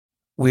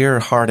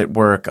We're hard at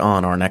work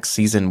on our next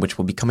season, which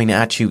will be coming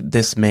at you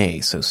this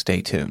May, so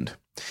stay tuned.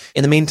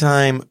 In the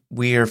meantime,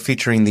 we're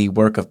featuring the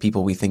work of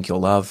people we think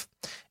you'll love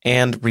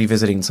and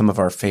revisiting some of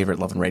our favorite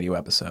Love and Radio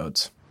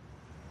episodes.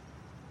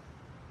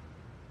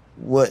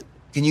 What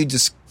can you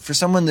just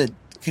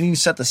can you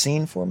set the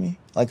scene for me?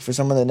 Like for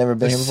someone that never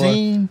been here before?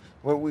 Scene?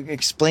 Where we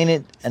explain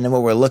it and then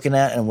what we're looking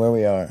at and where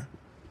we are.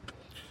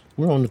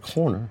 We're on the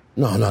corner.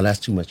 No, that's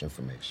too much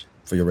information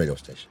for your radio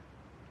station.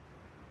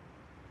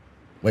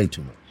 Way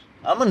too much.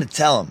 I'm going to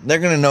tell them. They're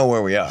going to know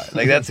where we are.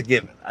 Like, that's a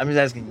given. I'm just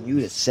asking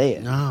you to say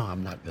it. No,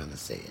 I'm not going to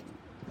say it.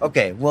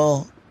 Okay,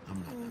 well,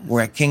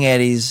 we're at King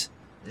Eddie's.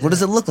 What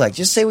does it look like?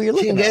 Just say what you're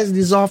looking at. King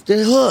Eddie's off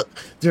the hook.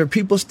 There are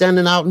people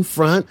standing out in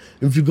front.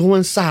 If you go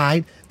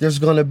inside, there's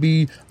going to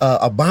be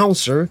a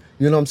bouncer.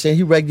 You know what I'm saying?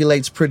 He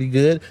regulates pretty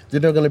good.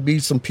 Then there are going to be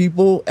some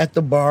people at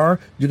the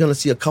bar. You're going to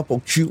see a couple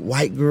cute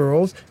white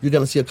girls. You're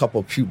going to see a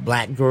couple cute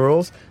black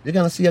girls. You're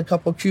going to see a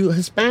couple cute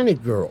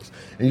Hispanic girls.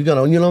 And you're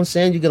going to, you know what I'm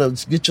saying? You're going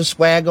to get your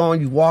swag on.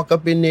 You walk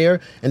up in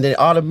there, and then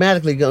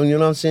automatically, you know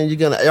what I'm saying? You're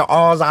going to,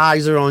 all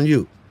eyes are on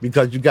you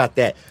because you got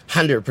that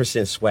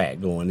 100%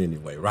 swag going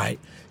anyway, right?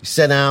 You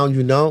sit down,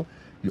 you know,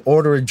 you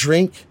order a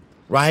drink,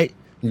 right?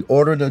 You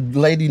order the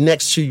lady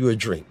next to you a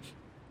drink.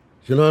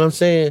 You know what I'm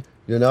saying?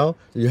 You know,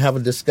 you have a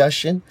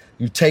discussion,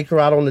 you take her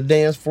out on the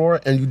dance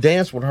floor, and you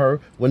dance with her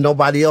when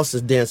nobody else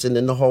is dancing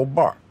in the whole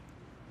bar,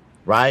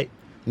 right?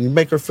 And you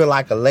make her feel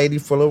like a lady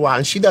for a little while,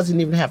 and she doesn't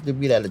even have to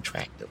be that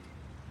attractive.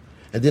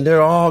 And then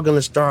they're all going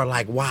to start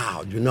like,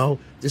 wow, you know,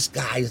 this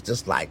guy is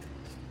just like,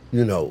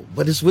 you know,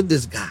 but it's with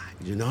this guy,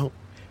 you know?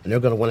 And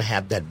they're going to want to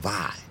have that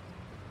vibe.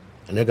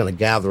 And they're going to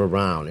gather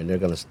around, and they're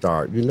going to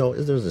start, you know,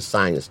 there's a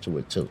science to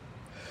it, too.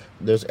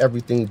 There's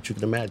everything that you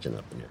can imagine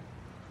up in there.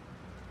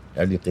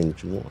 Everything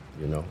that you want,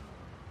 you know.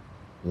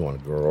 You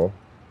want a girl,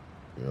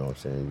 you know what I'm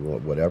saying? You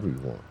want whatever you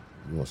want.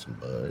 You want some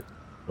bud,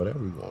 whatever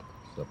you want.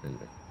 It's up in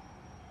there.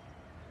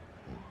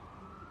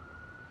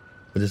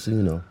 But it's,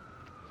 you know,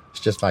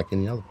 it's just like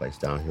any other place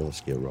down here on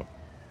Skid Row.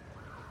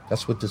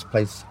 That's what this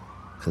place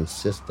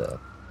consists of.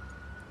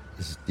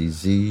 It's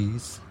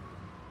disease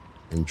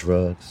and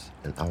drugs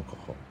and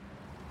alcohol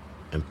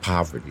and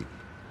poverty.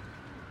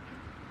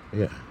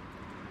 Yeah.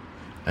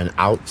 An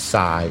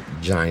outside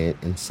giant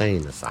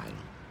insane asylum.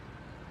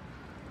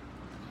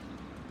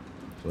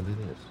 That's what it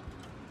is.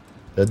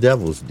 The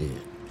devil's den.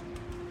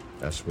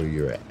 That's where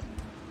you're at.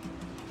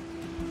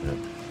 Yeah.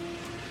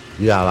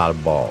 You got a lot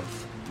of balls.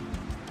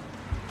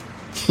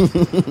 You got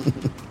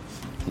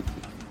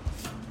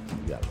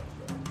a lot of balls.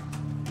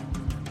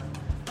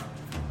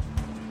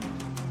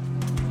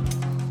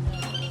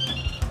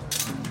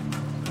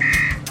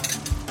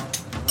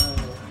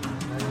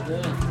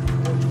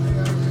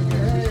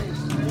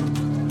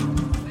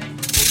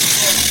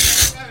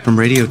 From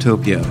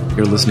Radiotopia,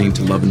 you're listening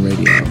to Love and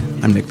Radio.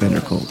 I'm Nick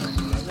Vanderkolk.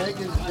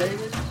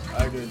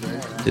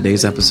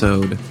 Today's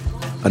episode,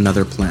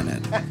 Another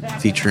Planet,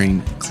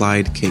 featuring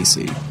Clyde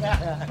Casey.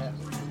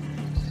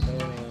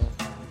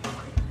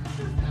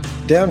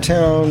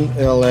 Downtown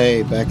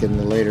L.A. back in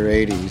the later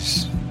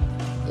 80s,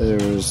 there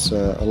was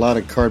a lot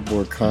of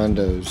cardboard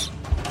condos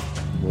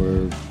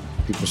where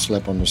people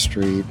slept on the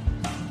street,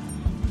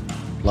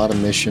 a lot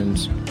of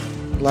missions.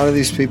 A lot of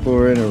these people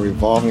were in a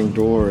revolving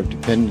door of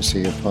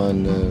dependency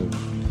upon the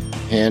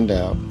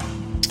handout.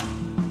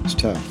 It's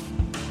tough.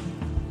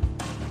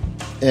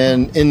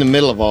 And in the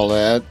middle of all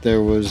that,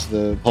 there was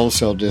the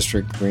wholesale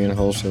district, Korean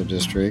wholesale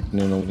district, and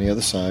then on the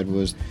other side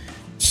was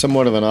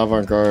somewhat of an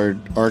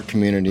avant-garde art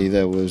community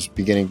that was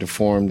beginning to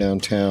form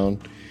downtown.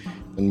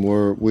 And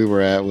where we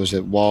were at was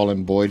at Wall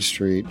and Boyd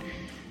Street,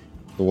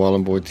 the Wall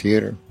and Boyd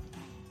Theater.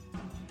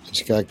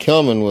 Scott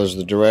Kelman was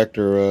the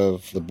director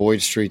of the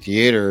Boyd Street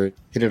Theater.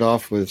 Hit it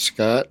off with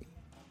Scott.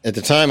 At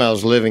the time, I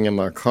was living in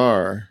my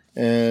car,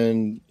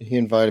 and he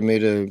invited me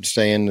to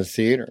stay in the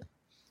theater.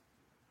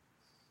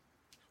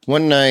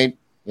 One night,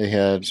 they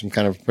had some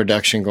kind of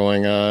production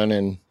going on,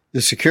 and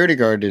the security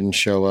guard didn't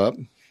show up.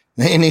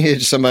 They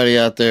needed somebody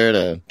out there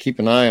to keep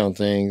an eye on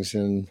things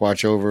and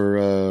watch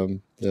over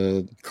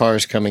the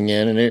cars coming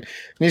in. And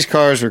these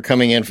cars were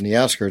coming in from the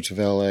outskirts of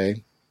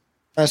L.A.,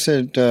 I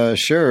said,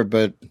 sure,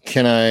 but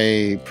can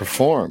I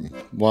perform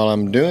while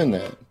I'm doing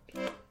that?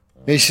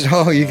 He said,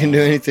 oh, you can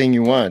do anything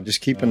you want.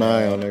 Just keep an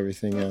eye on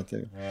everything out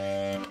there.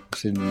 I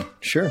said,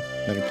 sure,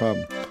 not a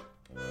problem.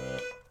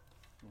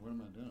 What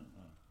am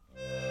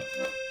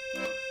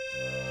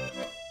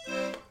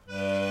I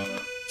doing?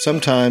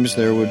 Sometimes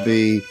there would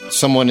be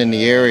someone in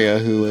the area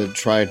who would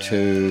try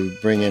to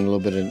bring in a little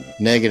bit of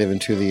negative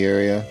into the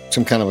area,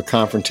 some kind of a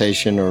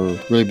confrontation or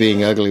really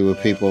being ugly with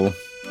people.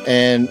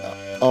 And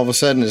all of a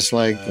sudden, it's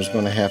like I was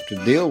going to have to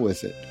deal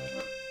with it.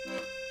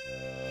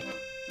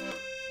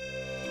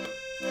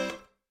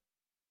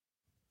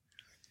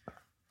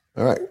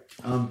 All right.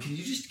 Can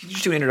you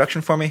just do an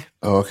introduction for me?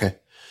 Oh, okay.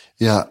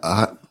 Yeah.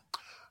 Hi,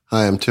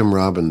 I'm Tim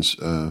Robbins.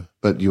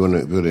 But you want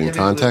to put it in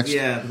context?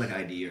 Yeah, like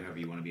ID or however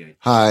you want to be.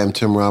 Hi, I'm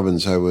Tim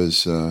Robbins. I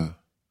was a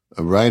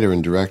writer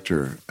and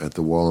director at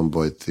the Wall and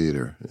Boyd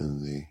Theater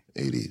in the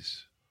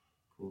 80s.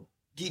 Cool.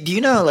 Do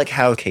you know like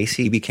how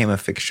Casey became a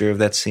fixture of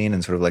that scene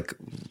and sort of like,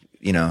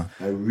 you know?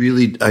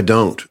 I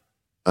don't.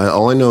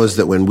 All I know is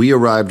that when we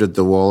arrived at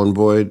the Wall and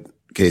Boyd,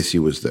 Casey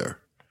was there.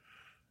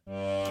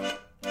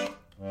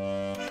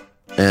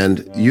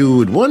 And you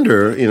would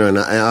wonder, you know, and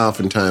I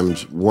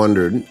oftentimes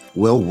wondered,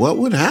 well, what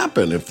would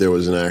happen if there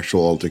was an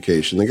actual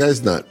altercation? The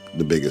guy's not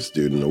the biggest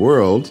dude in the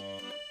world,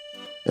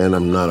 and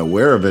I'm not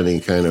aware of any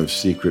kind of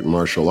secret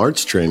martial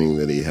arts training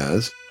that he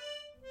has.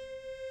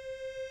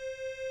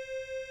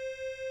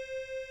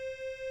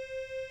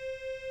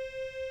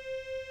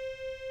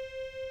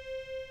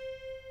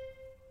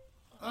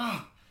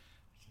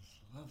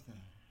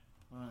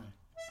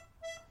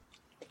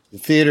 The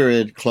theater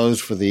had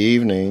closed for the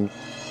evening.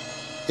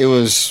 It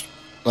was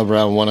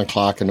around 1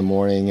 o'clock in the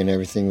morning and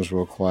everything was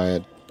real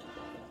quiet.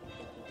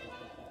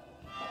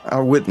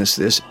 I witnessed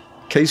this.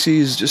 Casey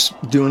is just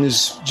doing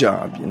his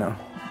job, you know.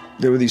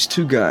 There were these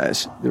two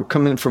guys. They were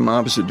coming from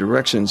opposite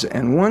directions,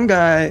 and one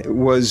guy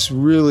was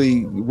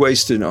really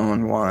wasted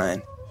on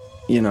wine,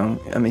 you know.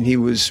 I mean, he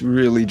was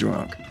really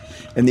drunk.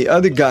 And the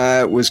other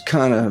guy was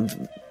kind of,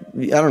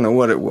 I don't know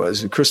what it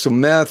was, crystal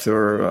meth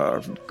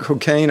or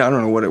cocaine, I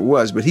don't know what it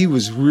was, but he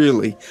was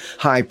really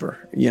hyper,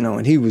 you know,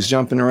 and he was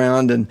jumping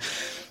around, and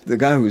the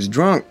guy who was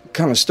drunk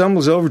kind of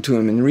stumbles over to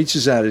him and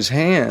reaches out his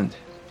hand.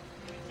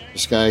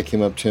 This guy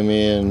came up to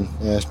me and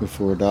asked me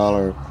for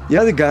 $1. The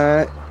other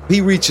guy,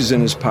 he reaches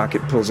in his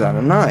pocket, pulls out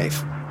a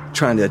knife,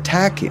 trying to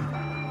attack him.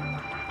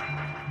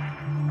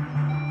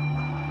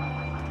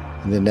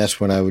 And then that's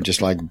when I would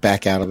just like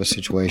back out of a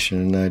situation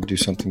and I'd do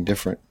something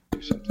different.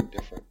 Do something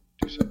different.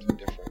 Do something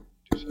different.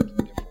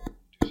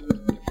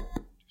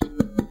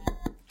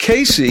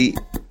 Casey,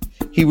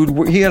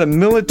 he had a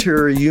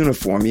military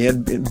uniform. He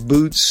had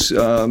boots,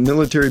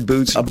 military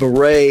boots, a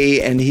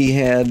beret, and he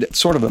had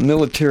sort of a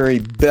military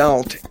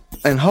belt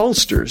and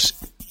holsters.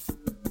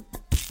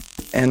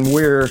 And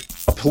where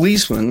a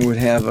policeman would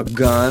have a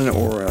gun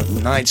or a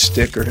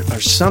nightstick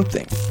or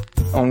something,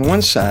 on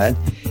one side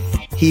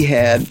he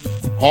had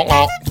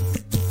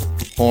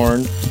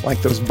horn,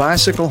 like those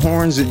bicycle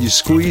horns that you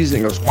squeeze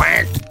and it goes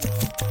whack.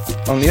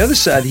 On the other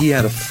side he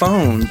had a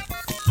phone.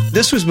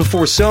 This was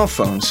before cell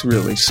phones,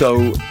 really,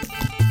 so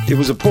it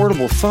was a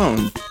portable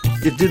phone.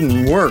 It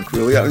didn't work,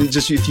 really. I mean,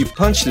 just if you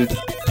punched it,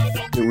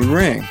 it would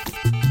ring.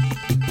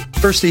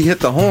 First he hit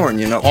the horn,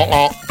 you know.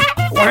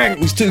 Whang!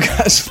 These two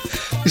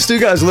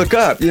guys look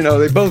up, you know.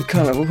 They both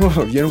kind of,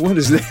 whoa, you know, what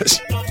is this?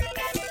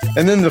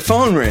 And then the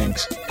phone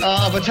rings.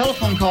 I have a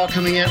telephone call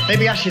coming in.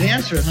 Maybe I should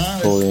answer it, huh?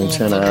 Pull the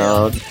antenna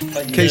out.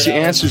 Casey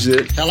answers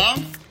it. Hello?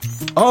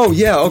 Oh,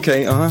 yeah,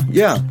 okay,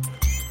 yeah.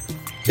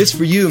 It's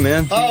for you,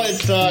 man. Oh,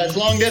 it's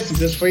long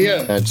distance. It's for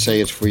you. I'd say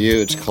it's for you.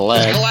 It's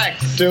collect. It's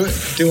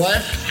collect. Do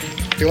what?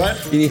 Do what?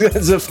 He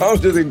hands the phone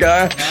to the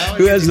guy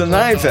who has the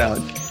knife out.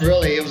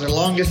 Really, it was a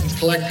long distance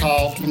collect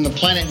call from the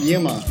planet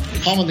Yuma,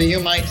 home of the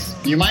Yumites.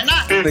 You might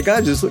not. The guy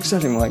just looks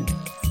at him like,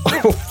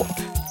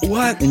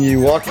 what? And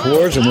you walk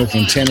towards him with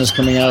antennas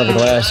coming out of the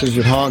glasses.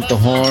 You honk the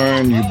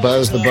horn. You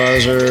buzz the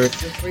buzzer.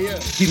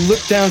 He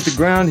looked down at the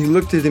ground. He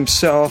looked at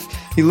himself.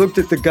 He looked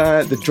at the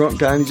guy, the drunk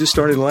guy, and he just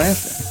started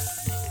laughing.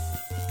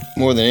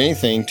 More than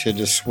anything, to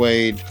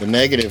dissuade the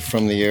negative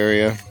from the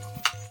area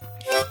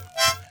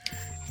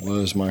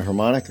was my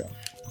harmonica.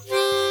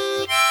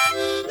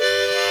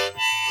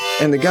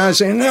 And the guy's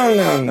saying, no. You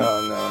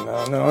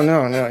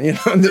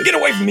know, get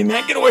away from me,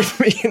 man. Get away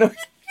from me, you know.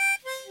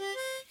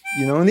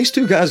 You know, and these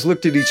two guys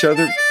looked at each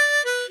other.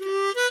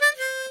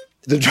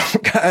 The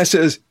drunk guy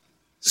says,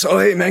 so,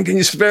 hey, man, can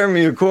you spare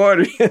me a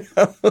quarter? You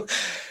know?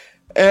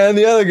 And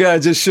the other guy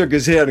just shook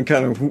his head and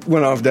kind of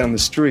went off down the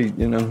street,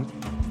 you know.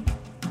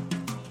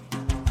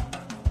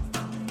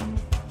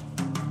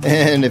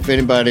 And if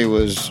anybody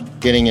was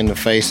getting in the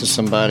face of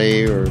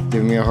somebody or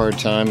giving me a hard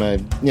time,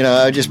 I'd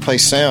just play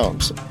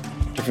sounds,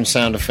 different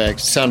sound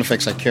effects. Sound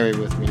effects I carry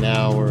with me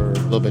now are a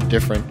little bit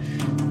different.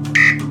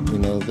 You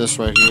know, this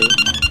right here.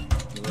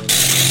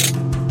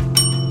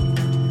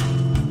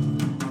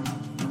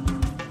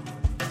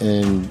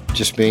 And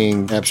just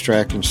being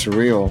abstract and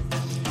surreal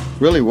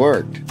really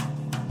worked.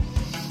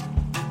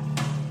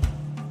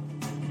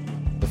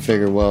 I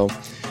figured, well,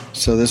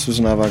 so this was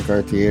an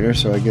avant-garde theater,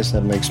 so I guess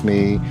that makes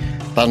me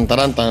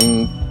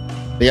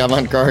the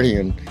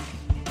avant-gardian.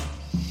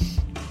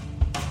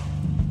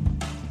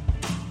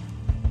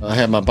 I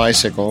had my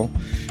bicycle,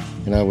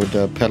 and I would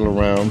pedal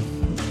around,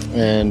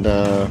 and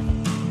a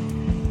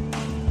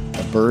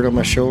bird on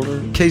my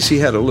shoulder. Casey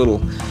had a little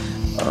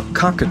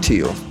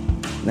cockatiel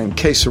named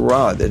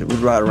Quesara that would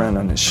ride around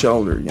on his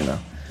shoulder, you know.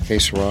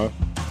 Quesara.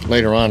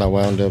 Later on, I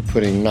wound up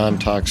putting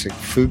non-toxic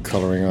food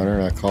coloring on her,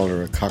 and I called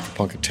her a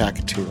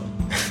cockapunk-a-tackatiel.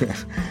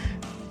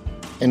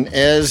 And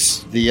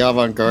as the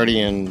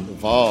avant-gardian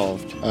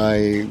evolved,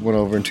 I went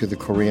over into the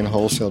Korean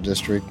wholesale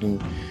district and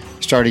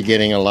started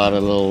getting a lot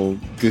of little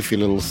goofy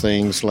little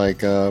things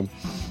like a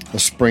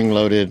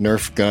spring-loaded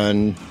Nerf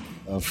gun,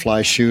 a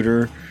fly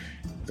shooter,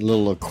 a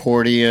little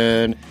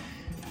accordion.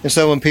 And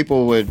so when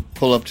people would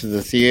pull up to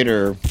the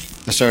theater,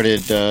 I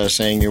started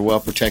saying, "You're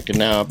well protected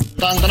now."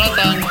 Dun, dun, dun,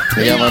 dun.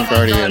 The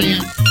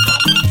avant-gardian.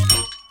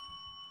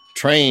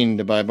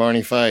 trained by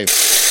Barney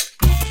Fife.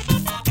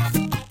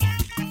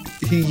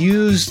 He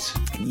used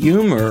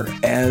humor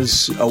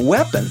as a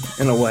weapon,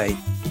 in a way.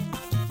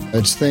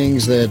 It's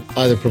things that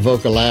either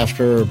provoke a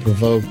laughter or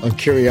provoke a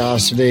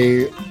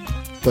curiosity,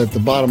 but the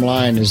bottom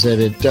line is that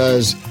it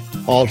does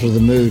alter the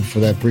mood for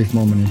that brief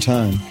moment in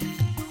time.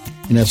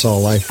 And that's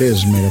all life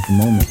is, made up of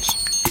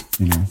moments,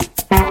 you know.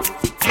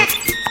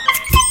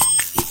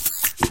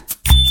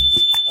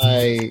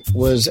 I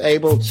was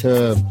able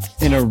to,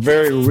 in a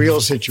very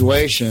real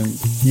situation,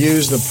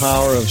 use the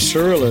power of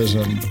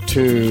surrealism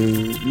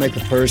to make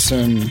a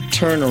person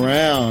turn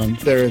around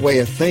their way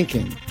of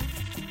thinking.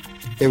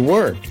 It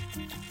worked.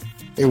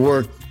 It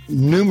worked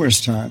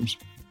numerous times.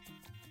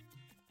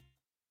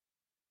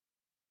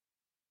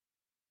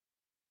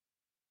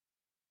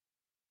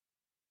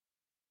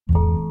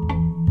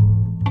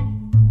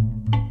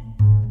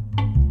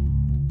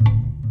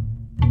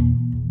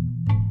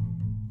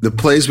 The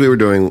plays we were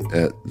doing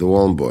at the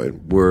Wallen Boy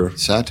were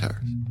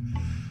satires.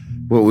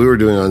 What we were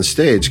doing on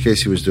stage,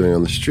 Casey was doing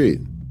on the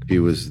street. He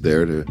was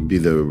there to be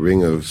the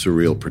ring of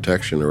surreal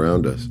protection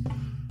around us.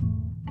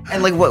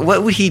 And like,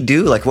 what would he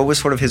do? Like, what was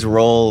sort of his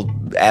role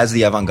as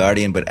the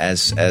avant-gardian, but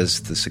as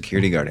the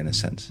security guard in a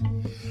sense?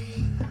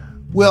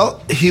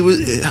 Well, he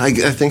was.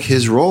 I think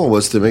his role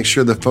was to make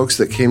sure the folks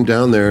that came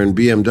down there in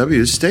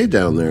BMWs stayed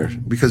down there,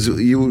 because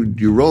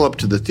you roll up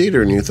to the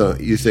theater and you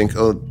think,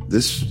 oh,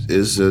 this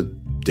is a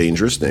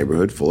dangerous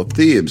neighborhood full of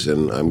thieves,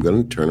 and I'm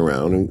going to turn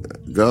around and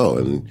go.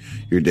 And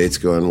your date's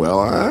going, well,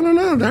 I don't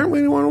know,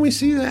 why don't we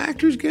see the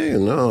actors gay?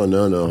 No,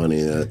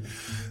 honey,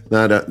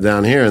 not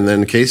down here. And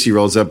then Casey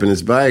rolls up in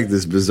his bike,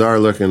 this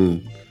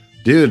bizarre-looking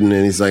dude, and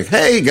then he's like,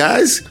 hey,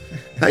 guys,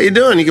 how you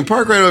doing? You can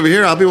park right over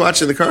here. I'll be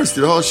watching the cars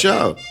through the whole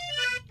show.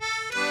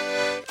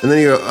 And then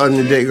you go, on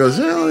your date goes,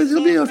 well,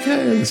 it'll be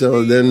okay. And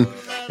so then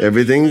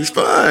everything's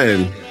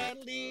fine.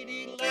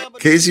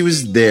 Casey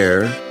was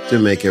there to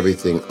make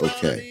everything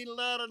okay.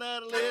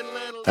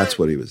 That's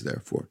what he was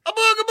there for. A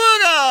booga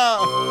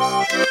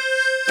booga!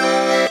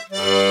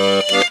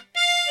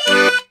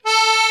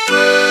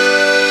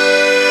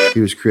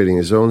 He was creating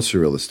his own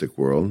surrealistic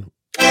world.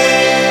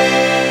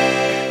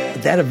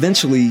 That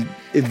eventually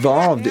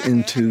evolved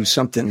into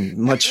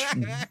something much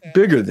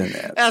bigger than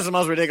that. That's the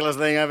most ridiculous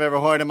thing I've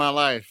ever heard in my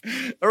life.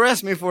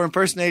 Arrest me for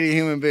impersonating a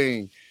human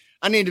being.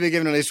 I need to be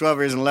given at least 12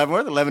 years in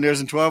Leavenworth, 11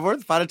 years in 12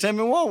 Worth, 5 to 10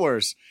 in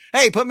Woolworths.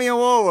 Hey, put me in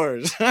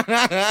Woolworths.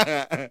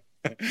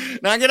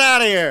 Now get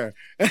out of here.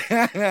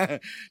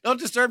 Don't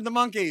disturb the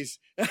monkeys.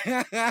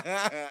 Unless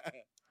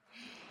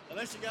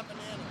you got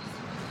bananas.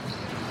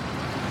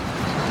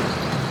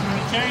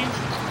 Any change?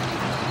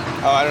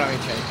 Oh, I don't have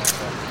any change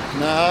myself.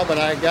 No, but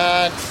I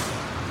got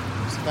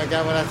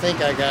what I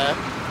think I got.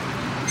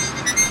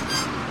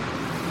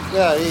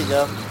 Yeah, there you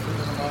go.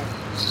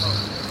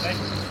 Thank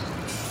you.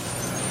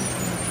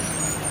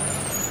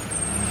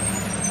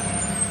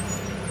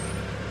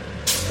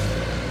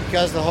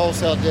 Because the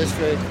wholesale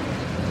district,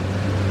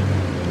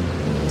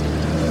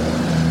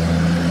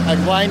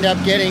 I'd wind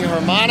up getting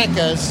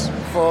harmonicas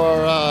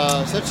for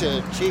such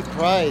a cheap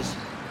price.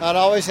 I'd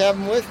always have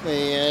them with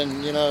me,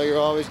 and you're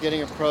always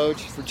getting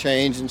approached for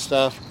change and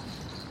stuff.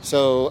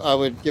 So I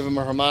would give them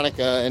a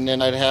harmonica, and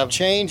then I'd have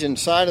change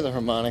inside of the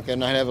harmonica,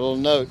 and I'd have a little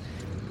note.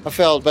 I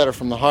felt better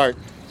from the heart.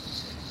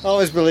 I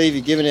always believe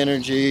you give an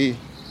energy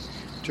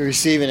to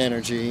receive an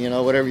energy.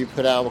 Whatever you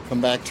put out will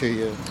come back to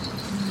you.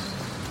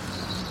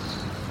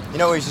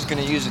 He's just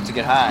going to use it to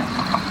get high.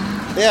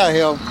 Yeah,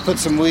 he'll put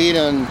some weed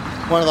on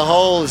one of the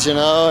holes,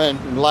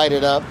 and light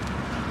it up.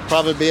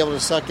 Probably be able to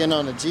suck in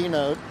on a G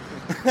note.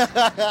 Like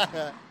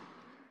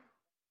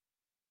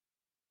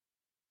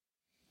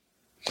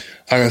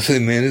I say,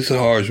 man, it's a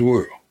harsh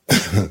world.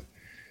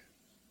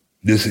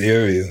 This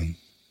area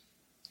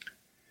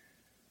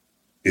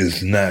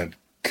is not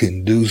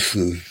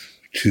conducive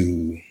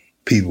to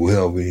people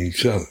helping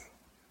each other.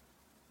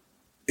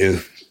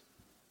 If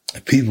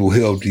people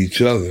helped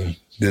each other,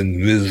 then the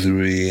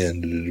misery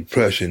and the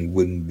depression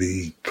wouldn't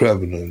be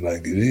prevalent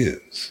like it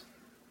is.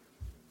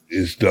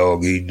 It's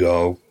dog eat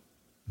dog,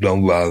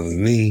 don't bother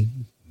me,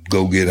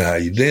 go get high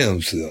your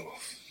damn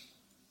self.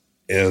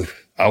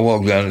 If I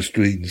walk down the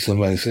street and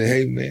somebody say,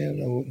 hey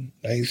man,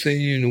 I ain't seen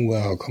you in a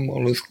while, come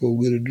on, let's go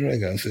get a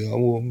drink. I say, oh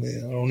well,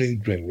 man, I don't need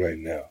a drink right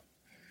now.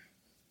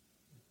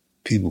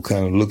 People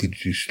kind of look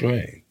at you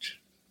strange.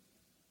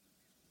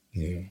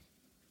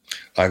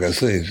 Like I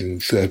say, it's an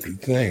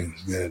accepted thing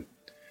that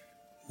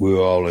we're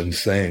all in the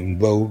same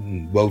boat,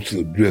 and boats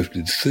are adrift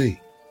at sea.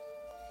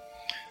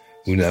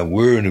 We're not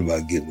worried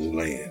about getting to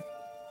land,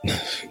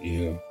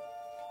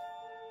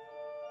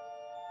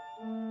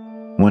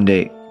 One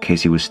day,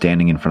 Casey was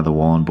standing in front of the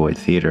Wallen Boy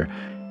Theater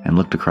and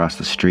looked across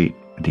the street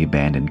at the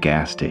abandoned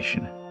gas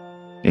station.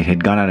 It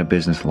had gone out of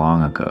business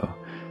long ago.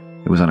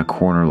 It was on a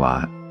corner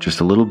lot, just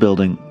a little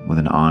building with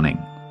an awning,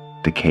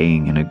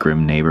 decaying in a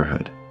grim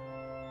neighborhood.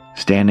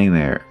 Standing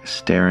there,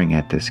 staring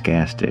at this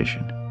gas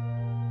station,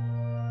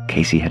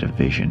 Casey had a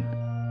vision.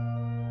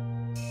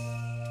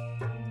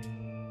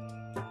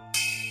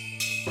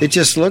 It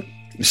just looked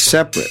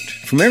separate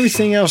from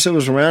everything else that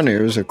was around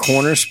here. It was a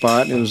corner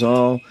spot. It was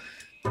all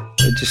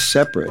just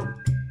separate.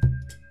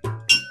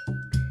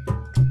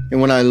 And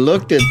when I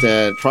looked at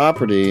that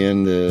property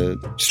and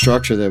the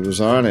structure that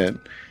was on it,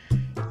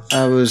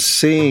 I was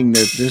seeing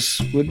that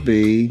this would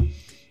be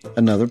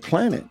another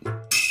planet.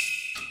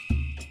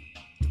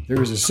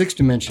 There is a sixth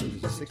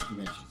dimension.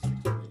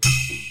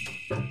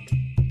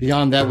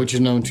 Beyond that which is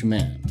known to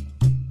man.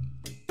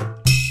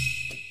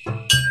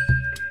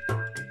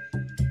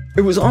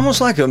 It was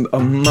almost like a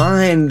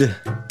mind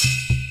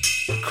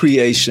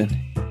creation.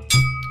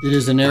 It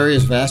is an area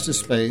as vast as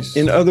space.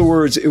 In other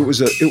words, it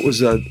was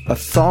a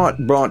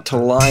thought brought to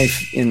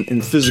life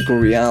in physical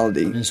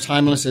reality. And as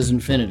timeless as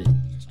infinity.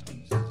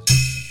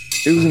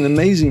 It was an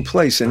amazing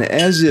place, and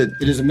as it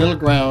is a middle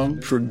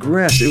ground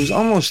progressed, it was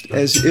almost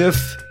as if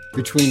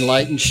between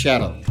light and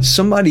shadow.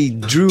 Somebody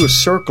drew a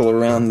circle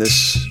around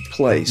this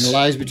place. And it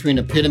lies between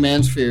a pit of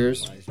man's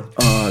fears.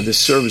 The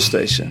service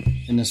station.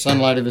 And the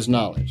sunlight of his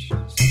knowledge.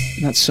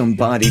 Not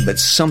somebody, but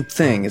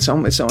something. It's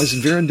always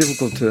very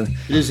difficult to...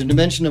 It is a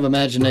dimension of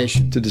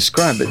imagination. To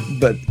describe it,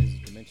 but...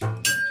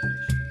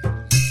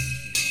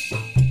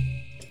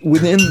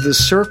 Within the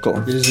circle...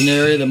 It is an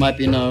area that might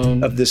be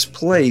known... Of this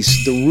place,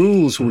 the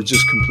rules were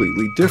just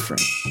completely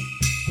different.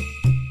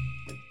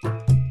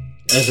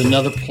 As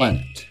another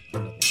planet.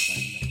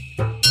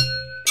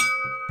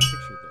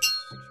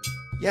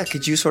 Yeah,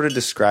 could you sort of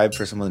describe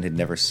for someone that had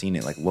never seen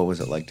it, like what was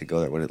it like to go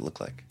there? What did it look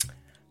like?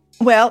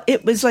 Well,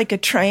 it was like a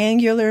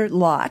triangular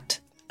lot,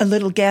 a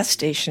little gas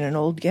station, an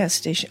old gas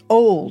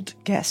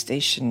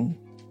station,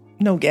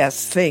 no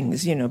gas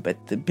things,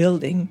 but the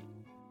building.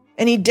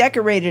 And he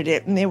decorated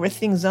it, and there were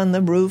things on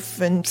the roof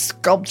and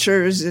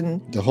sculptures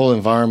and... The whole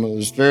environment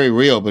was very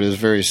real, but it was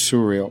very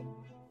surreal.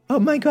 Oh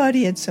my God,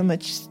 he had so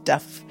much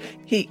stuff.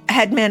 He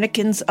had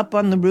mannequins up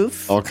on the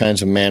roof. All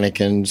kinds of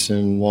mannequins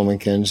and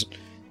womankins.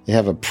 They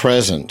have a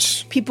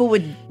presence. People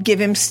would give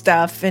him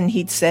stuff and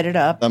he'd set it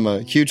up. I'm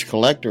a huge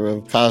collector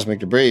of cosmic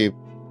debris.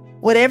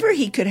 Whatever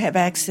he could have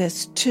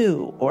access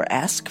to or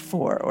ask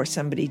for or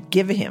somebody'd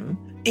give him,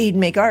 he'd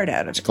make art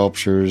out of it.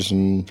 Sculptures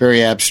and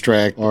very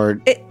abstract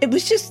art. It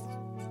was just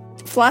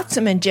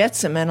flotsam and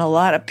jetsam and a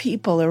lot of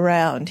people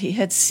around. He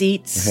had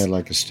seats. He had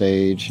like a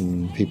stage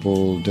and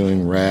people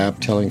doing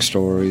rap, telling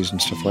stories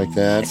and stuff like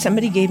that.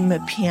 Somebody gave him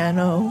a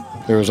piano.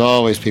 There was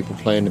always people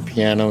playing the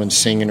piano and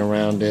singing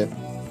around it.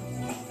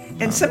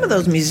 And some of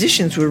those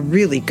musicians were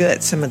really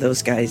good, some of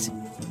those guys.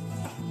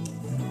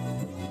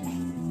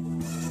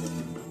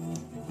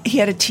 He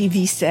had a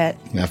TV set.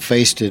 I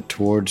faced it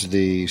towards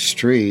the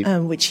street.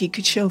 Which he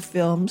could show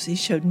films. He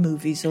showed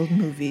movies, old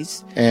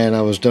movies. And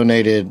I was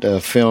donated a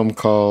film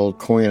called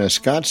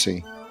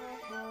Koyaanisqatsi.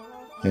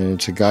 And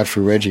it's a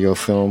Godfrey Reggio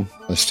film.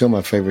 It's still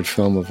my favorite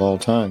film of all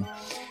time.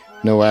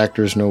 No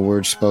actors, no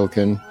words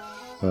spoken.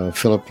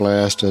 Philip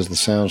Glass does the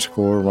sound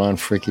score. Ron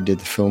Fricke did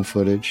the film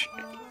footage.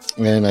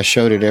 And I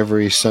showed it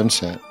every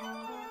sunset.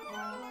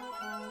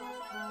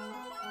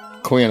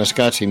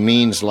 Koyaanisqatsi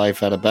means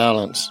life out of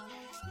balance.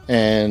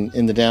 And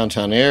in the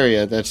downtown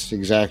area, that's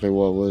exactly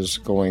what was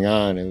going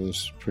on. It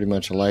was pretty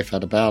much a life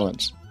out of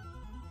balance.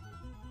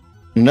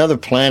 Another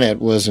Planet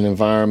was an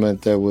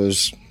environment that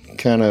was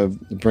kind of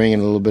bringing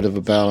a little bit of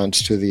a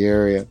balance to the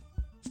area.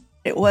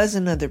 It was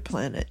another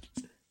planet.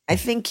 I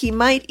think he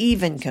might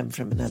even come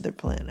from another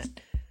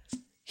planet.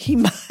 He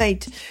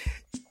might...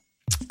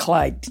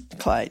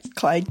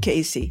 Clyde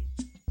Casey.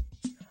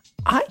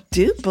 I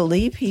do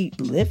believe he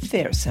lived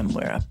there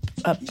somewhere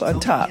up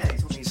on top. Yeah,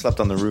 he slept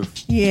on the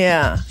roof.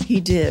 Yeah, he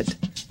did.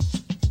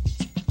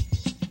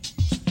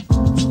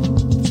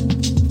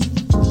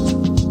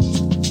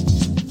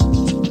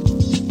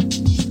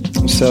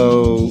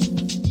 So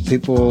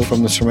people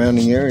from the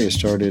surrounding area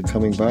started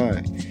coming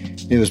by.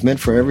 It was meant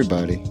for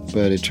everybody,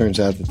 but it turns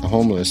out that the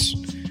homeless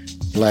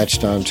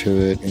latched onto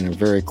it in a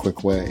very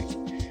quick way.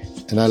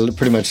 And I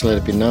pretty much let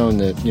it be known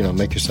that,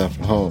 make yourself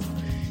at home.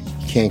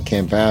 You can't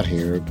camp out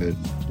here, but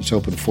it's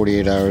open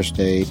 48 hours a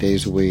day,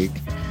 days a week.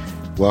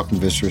 Welcome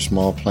visitors,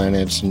 small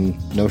planets, and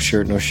no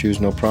shirt, no shoes,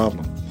 no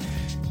problem.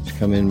 Just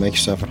come in, make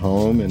yourself at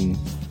home. And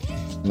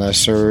I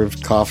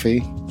served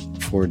coffee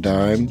for a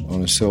dime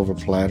on a silver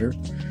platter.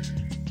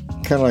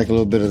 Kind of like a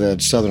little bit of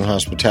that southern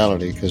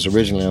hospitality, because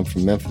originally I'm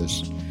from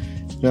Memphis.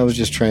 And I was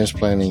just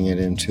transplanting it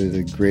into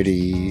the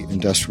gritty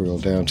industrial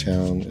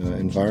downtown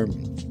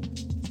environment.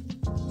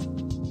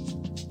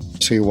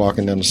 So you're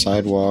walking down the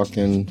sidewalk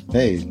and,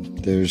 hey,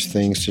 there's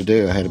things to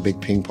do. I had a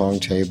big ping pong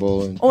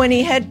table. And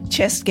he had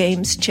chess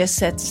games, chess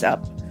sets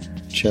up.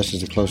 Chess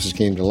is the closest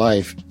game to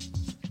life.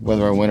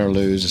 Whether I win or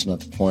lose is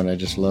not the point. I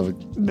just love it.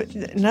 But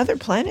another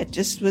planet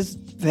just was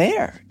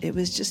there. It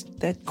was just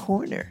that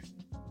corner,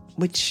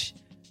 which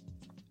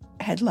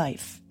had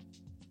life.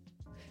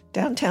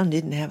 Downtown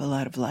didn't have a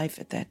lot of life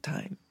at that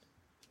time.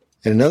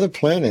 And another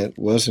planet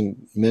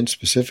wasn't meant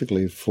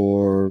specifically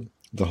for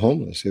the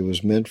homeless. It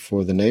was meant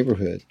for the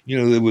neighborhood.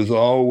 There was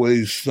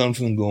always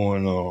something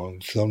going on,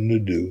 something to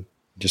do.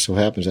 Just so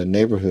happens that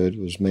neighborhood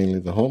was mainly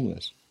the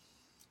homeless.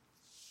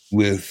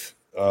 With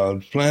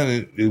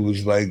Planet, it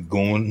was like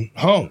going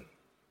home.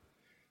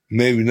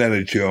 maybe not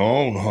at your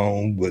own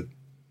home, but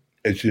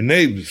at your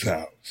neighbor's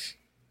house.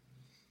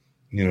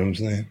 You know what I'm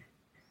saying?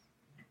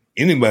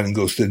 Anybody can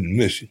go sit in the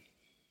Mission.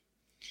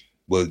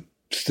 But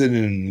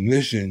sitting in the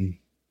Mission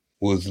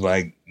was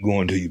like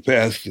going to your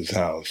pastor's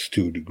house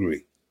to a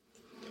degree.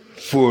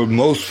 For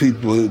most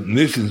people,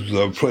 missions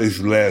are a place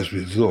of last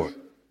resort.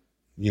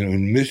 You know,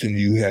 in Mission,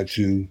 you had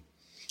to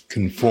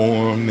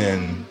conform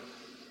and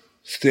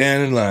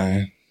stand in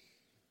line,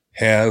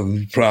 have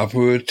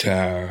proper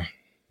attire,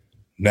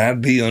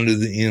 not be under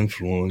the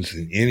influence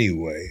in any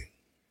way,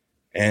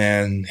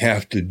 and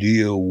have to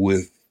deal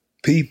with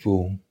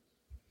people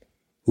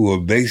who are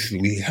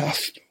basically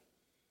hostile.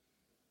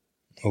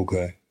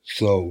 Okay,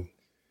 so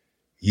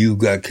you've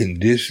got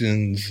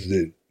conditions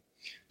that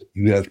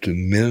you have to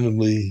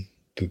mentally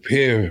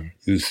prepare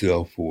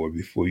yourself for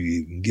before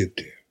you even get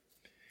there.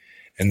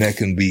 And that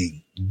can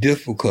be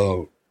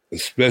difficult,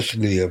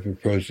 especially if a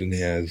person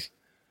has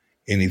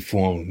any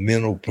form of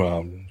mental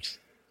problems.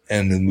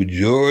 And the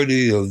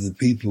majority of the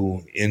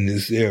people in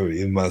this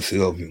area,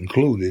 myself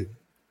included,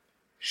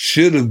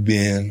 should have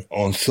been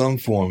on some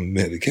form of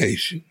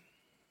medication,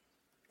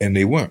 and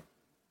they weren't.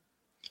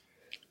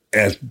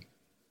 At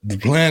the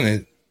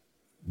planet,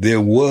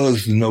 there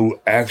was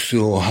no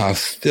actual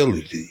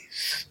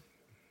hostilities,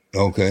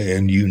 okay?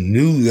 And you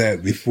knew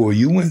that before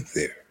you went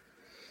there.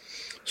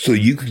 So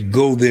you could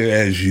go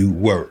there as you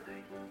were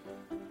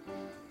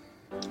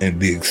and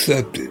be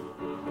accepted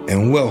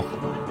and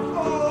welcome,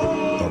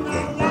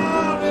 okay?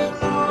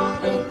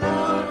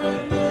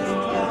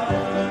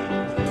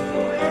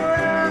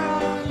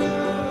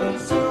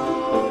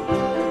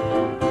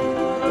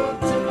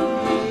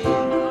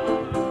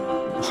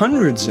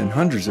 Hundreds and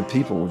hundreds of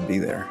people would be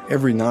there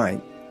every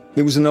night.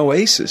 It was an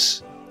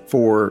oasis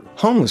for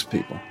homeless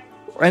people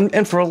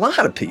and for a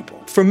lot of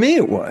people. For me,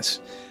 it was.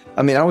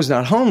 I mean, I was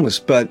not homeless,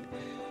 but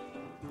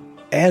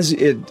as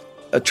it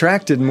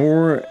attracted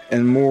more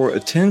and more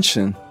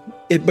attention,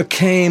 it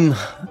became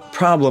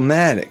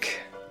problematic.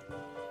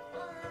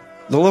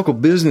 The local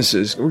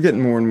businesses were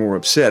getting more and more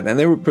upset, and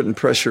they were putting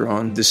pressure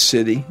on the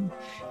city.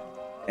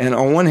 And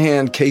on one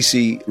hand,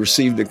 Casey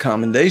received a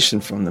commendation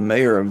from the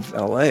mayor of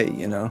L.A.,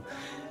 you know.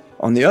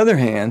 On the other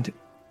hand,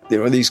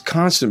 there were these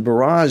constant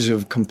barrage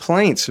of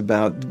complaints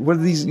about, what are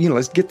these, you know,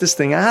 let's get this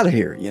thing out of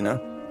here, you know.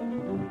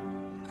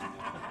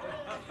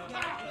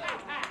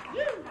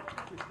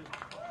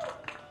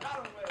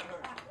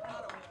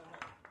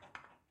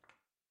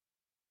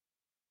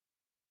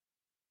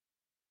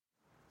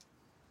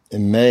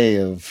 In May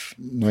of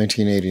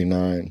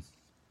 1989,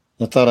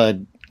 I thought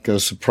I'd go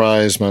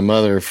surprise my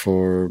mother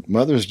for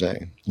Mother's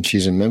Day, and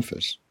she's in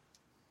Memphis.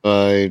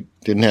 I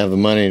didn't have the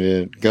money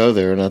to go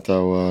there, and I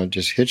thought, well, I'll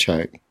just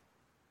hitchhike.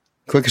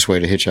 Quickest way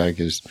to hitchhike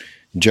is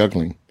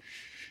juggling,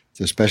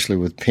 especially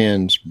with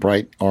pins,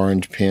 bright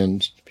orange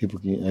pins.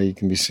 People, you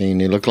can be seen.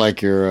 They look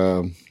like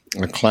you're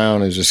a clown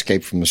who's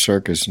escaped from the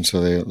circus, and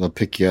so they'll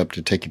pick you up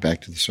to take you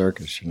back to the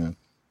circus, you know.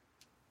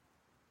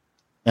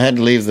 I had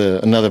to leave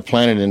another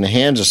planet in the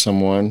hands of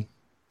someone.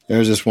 There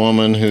was this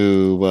woman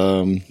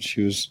who,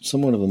 she was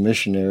somewhat of a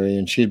missionary,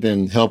 and she'd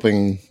been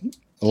helping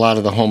a lot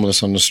of the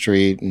homeless on the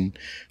street and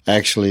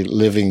actually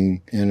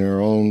living in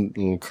her own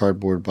little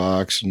cardboard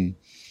box, and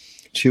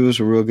she was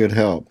a real good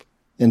help.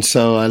 And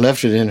so I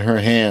left it in her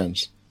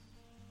hands.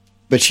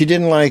 But she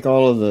didn't like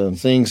all of the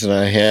things that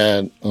I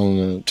had on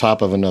the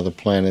top of another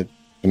planet,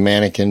 the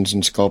mannequins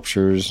and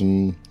sculptures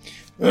and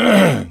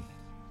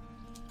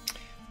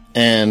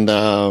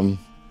and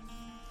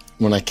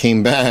when I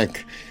came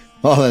back,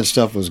 all that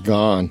stuff was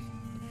gone.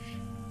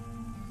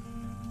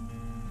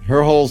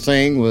 Her whole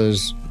thing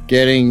was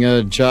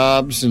getting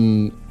jobs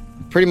and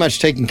pretty much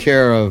taking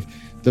care of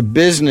the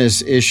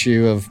business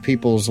issue of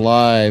people's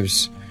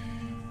lives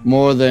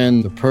more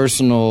than the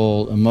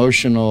personal,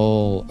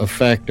 emotional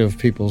effect of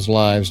people's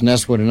lives. And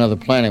that's what Another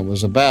Planet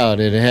was about.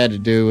 It had to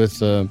do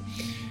with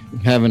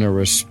having a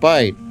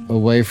respite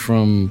away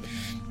from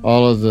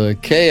all of the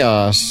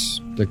chaos,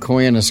 the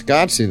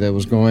koyaanisqatsi that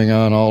was going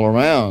on all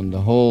around,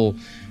 the whole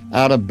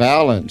out of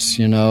balance,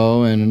 you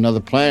know, and Another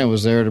Planet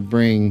was there to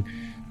bring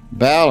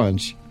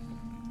balance.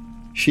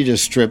 She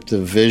just stripped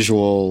the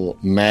visual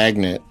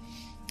magnet,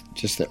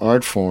 just the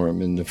art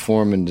form and the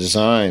form and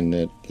design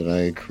that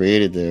I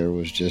created there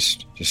was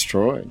just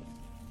destroyed.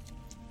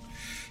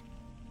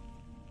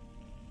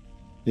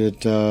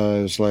 It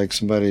was like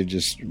somebody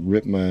just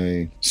ripped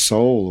my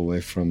soul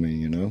away from me,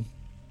 you know.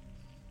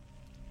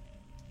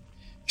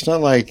 It's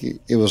not like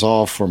it was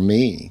all for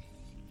me.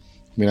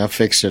 I mean, I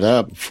fixed it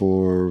up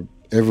for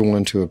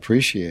everyone to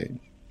appreciate.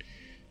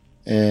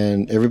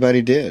 And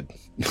everybody did,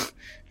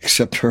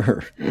 except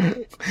her.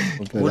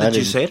 What did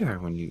you say to her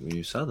when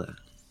you saw that?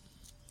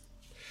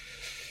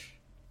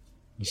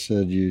 I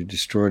said, you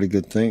destroyed a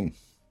good thing.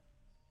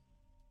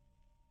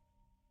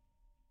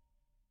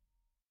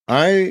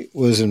 I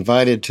was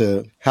invited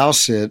to house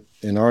sit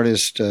an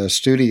artist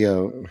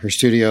studio, her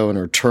studio and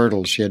her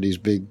turtles. She had these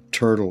big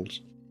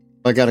turtles.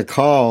 I got a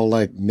call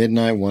like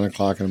midnight, 1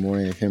 o'clock in the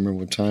morning. I can't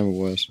remember what time it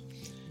was.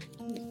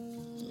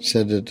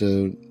 Said that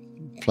the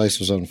place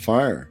was on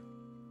fire.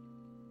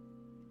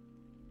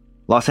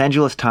 Los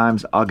Angeles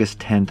Times, August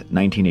 10th,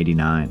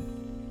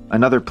 1989.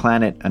 Another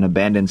Planet, an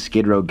abandoned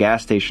Skid Row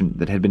gas station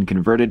that had been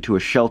converted to a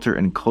shelter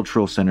and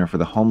cultural center for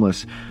the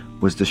homeless,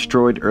 was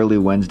destroyed early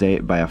Wednesday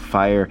by a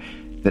fire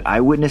that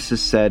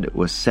eyewitnesses said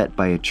was set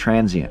by a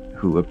transient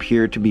who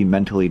appeared to be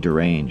mentally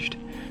deranged.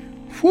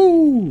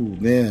 Whew,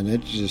 man,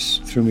 it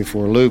just threw me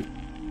for a loop.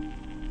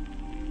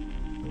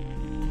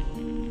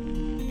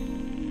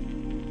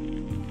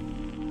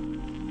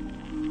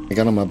 I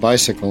got on my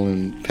bicycle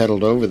and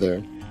pedaled over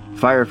there.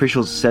 Fire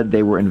officials said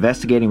they were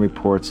investigating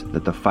reports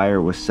that the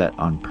fire was set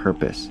on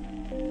purpose.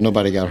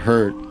 Nobody got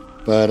hurt,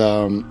 but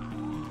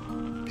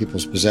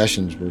people's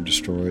possessions were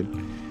destroyed,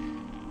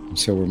 and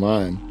so were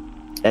mine.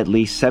 At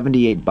least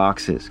 78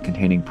 boxes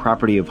containing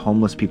property of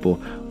homeless people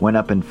went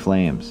up in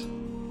flames.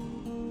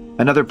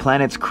 Another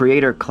Planet's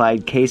creator,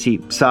 Clyde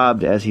Casey,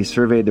 sobbed as he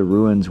surveyed the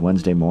ruins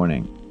Wednesday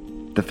morning.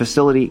 The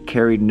facility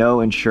carried no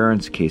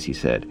insurance, Casey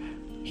said.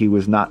 He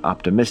was not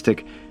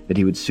optimistic that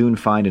he would soon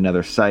find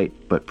another site,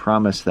 but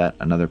promised that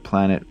another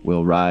planet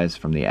will rise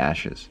from the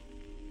ashes.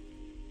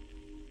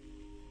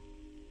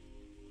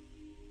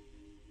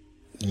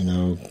 You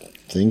know,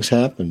 things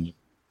happen.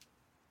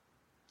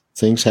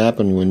 Things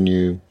happen when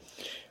you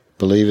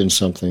believe in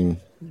something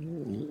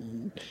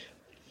and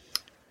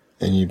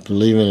you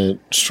believe in it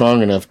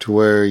strong enough to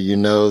where you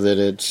know that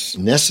it's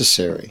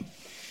necessary.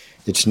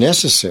 It's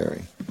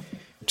necessary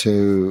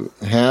to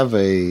have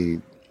a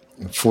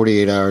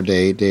 48-hour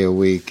day a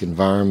week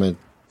environment,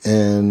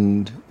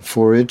 and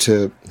for it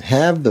to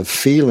have the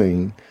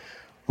feeling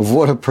of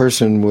what a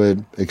person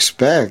would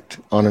expect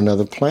on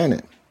another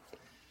planet.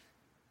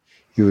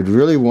 You would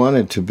really want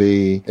it to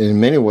be,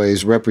 in many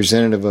ways,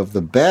 representative of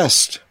the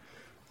best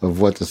of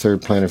what the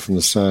third planet from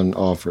the sun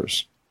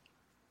offers.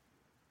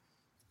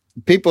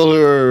 People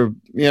who are,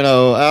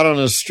 out on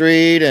the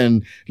street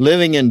and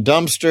living in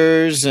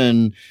dumpsters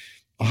and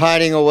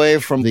hiding away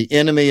from the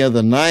enemy of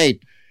the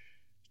night,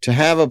 to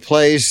have a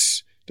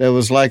place that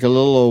was like a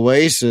little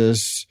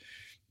oasis,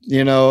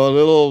 a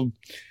little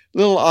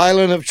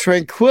island of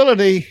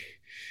tranquility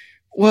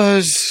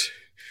was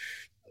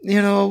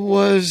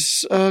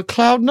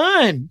cloud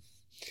nine,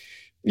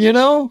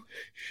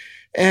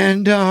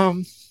 and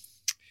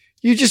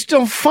you just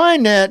don't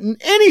find that in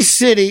any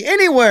city,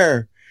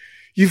 anywhere.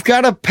 You've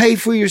got to pay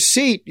for your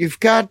seat. You've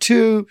got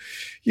to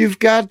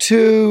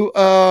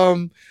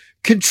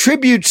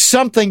contribute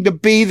something to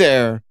be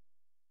there.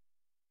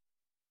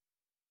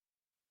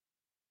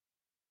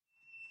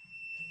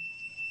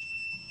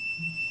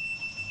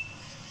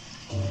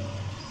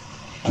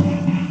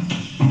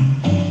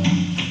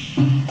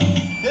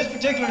 This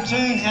particular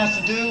tune has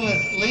to do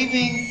with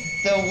leaving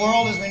the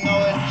world as we know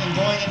it and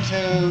going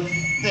into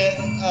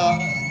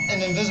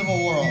an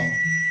invisible world.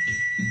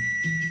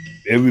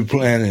 Every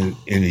planet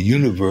in the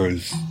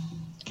universe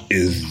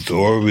is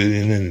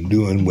orbiting and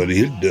doing what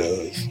it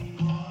does.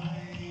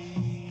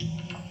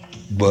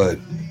 But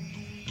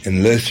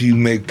unless you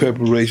make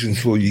preparations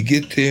before you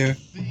get there,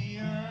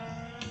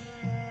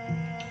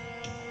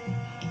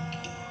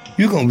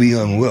 you're going to be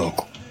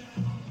unwelcome.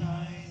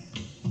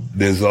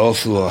 There's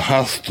also a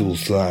hostile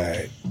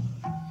side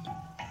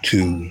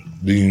to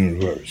the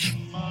universe.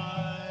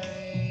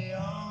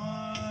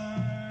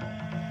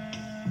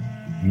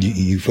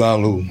 You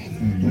follow?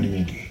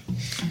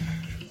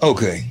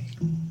 Okay.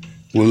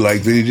 Well,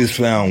 like they just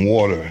found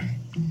water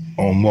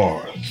on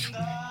Mars.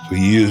 For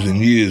years and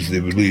years, they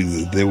believed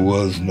that there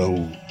was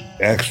no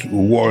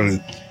actual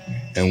water.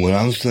 And what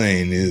I'm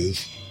saying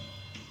is,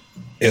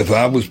 if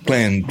I was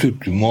planning a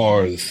trip to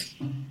Mars,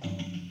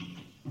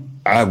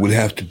 I would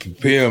have to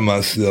prepare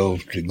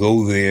myself to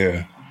go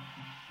there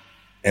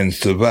and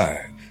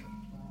survive.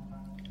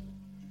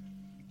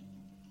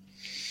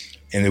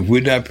 And if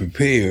we're not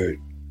prepared,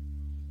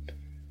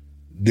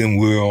 then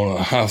we're on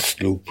a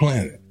hostile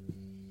planet,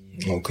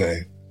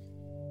 okay?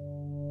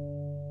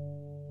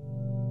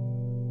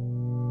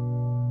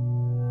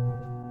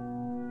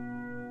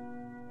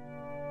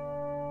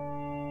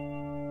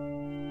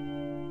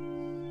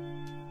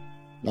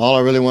 All I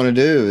really want to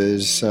do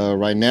is,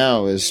 right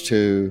now, is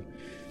to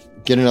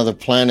get another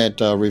planet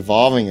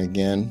revolving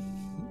again.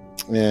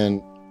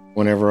 And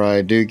whenever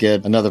I do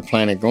get another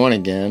planet going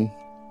again,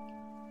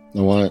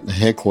 I want the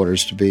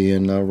headquarters to be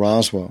in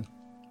Roswell.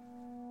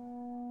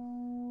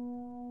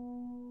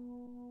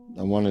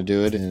 I want to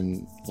do it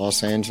in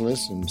Los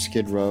Angeles and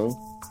Skid Row,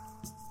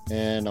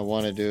 and I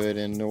want to do it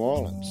in New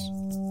Orleans.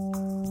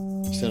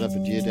 Set up a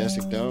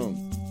geodesic dome,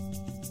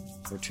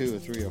 or 2 or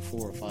 3 or 4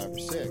 or 5 or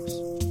 6,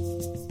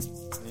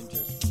 and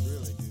just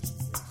really do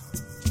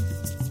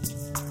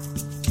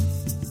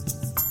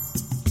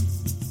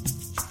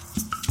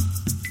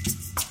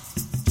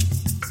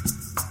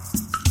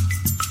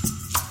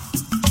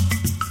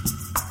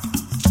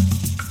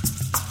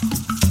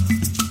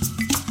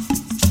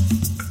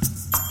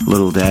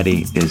Lil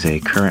Daddy is a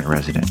current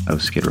resident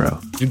of Skid Row.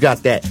 You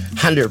got that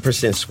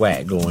 100%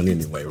 swag going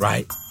anyway,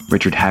 right?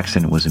 Richard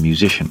Haxton was a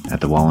musician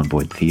at the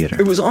Wallenboyd Theater.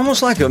 It was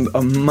almost like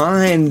a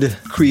mind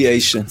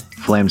creation.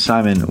 Flame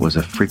Simon was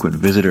a frequent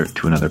visitor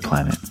to Another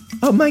Planet.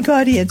 Oh my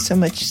God, he had so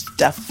much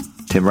stuff.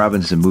 Tim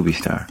Robbins is a movie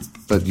star.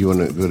 But you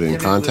want to put it in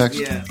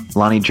context?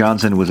 Lonnie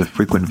Johnson was a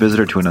frequent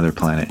visitor to another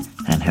planet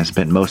and has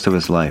spent most of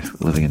his life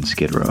living in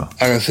Skid Row.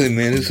 I gotta say,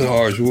 man, it's a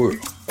harsh world.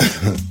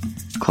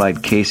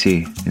 Clyde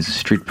Casey is a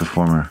street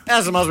performer.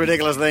 That's the most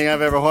ridiculous thing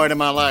I've ever heard in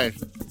my life.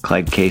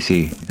 Clyde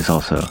Casey is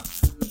also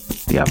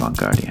the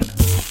avant-gardian.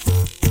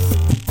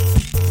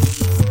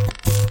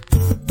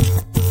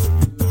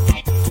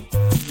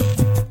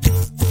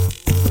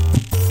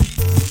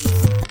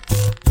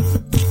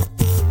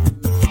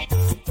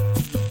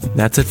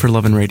 That's it for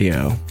Love and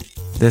Radio.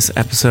 This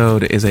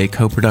episode is a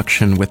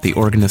co-production with the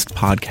Organist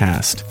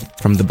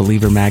Podcast from The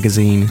Believer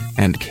magazine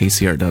and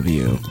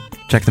KCRW.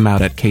 Check them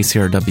out at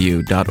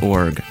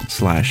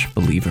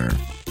kcrw.org/believer.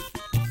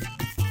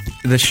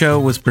 The show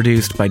was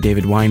produced by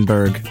David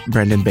Weinberg,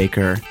 Brendan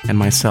Baker, and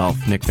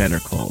myself, Nick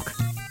Vanderkolk.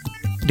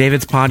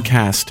 David's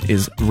podcast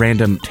is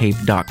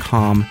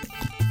randomtape.com,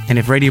 and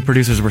if radio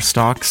producers were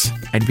stocks,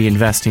 I'd be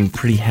investing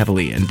pretty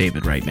heavily in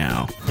David right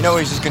now. You know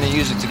he's just going to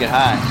use it to get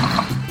high.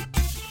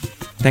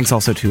 Thanks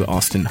also to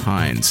Austin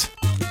Hines.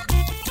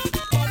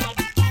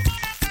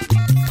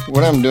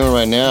 What I'm doing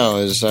right now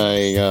is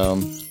I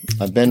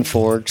bend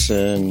forks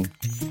and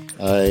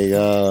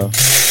I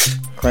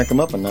crank them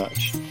up a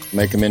notch.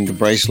 Make them into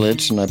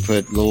bracelets, and I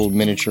put little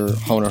miniature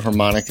Hohner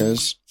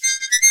harmonicas.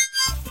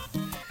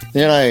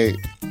 Then I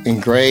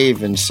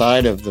engrave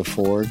inside of the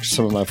forks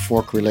some of my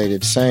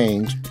fork-related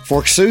sayings.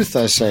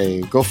 Forksooth, I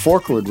say, go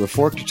forkward with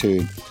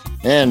fortitude,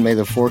 and may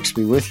the forks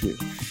be with you.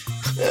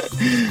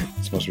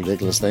 It's the most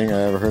ridiculous thing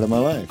I ever heard in my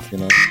life, you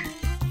know.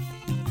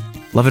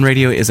 Love and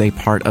Radio is a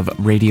part of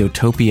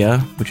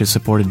Radiotopia, which is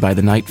supported by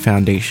the Knight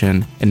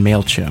Foundation and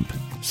MailChimp,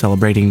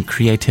 celebrating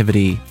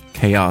creativity,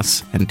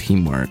 chaos, and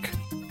teamwork.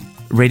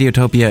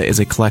 Radiotopia is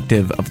a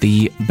collective of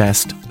the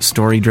best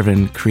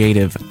story-driven,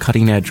 creative,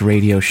 cutting-edge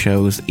radio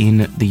shows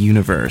in the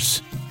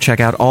universe. Check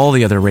out all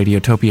the other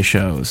Radiotopia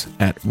shows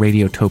at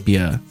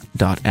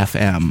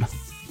radiotopia.fm.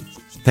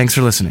 Thanks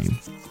for listening.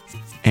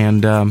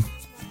 And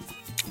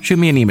shoot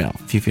me an email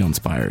if you feel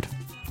inspired.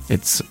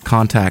 It's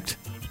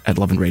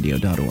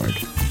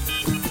contact@loveandradio.org.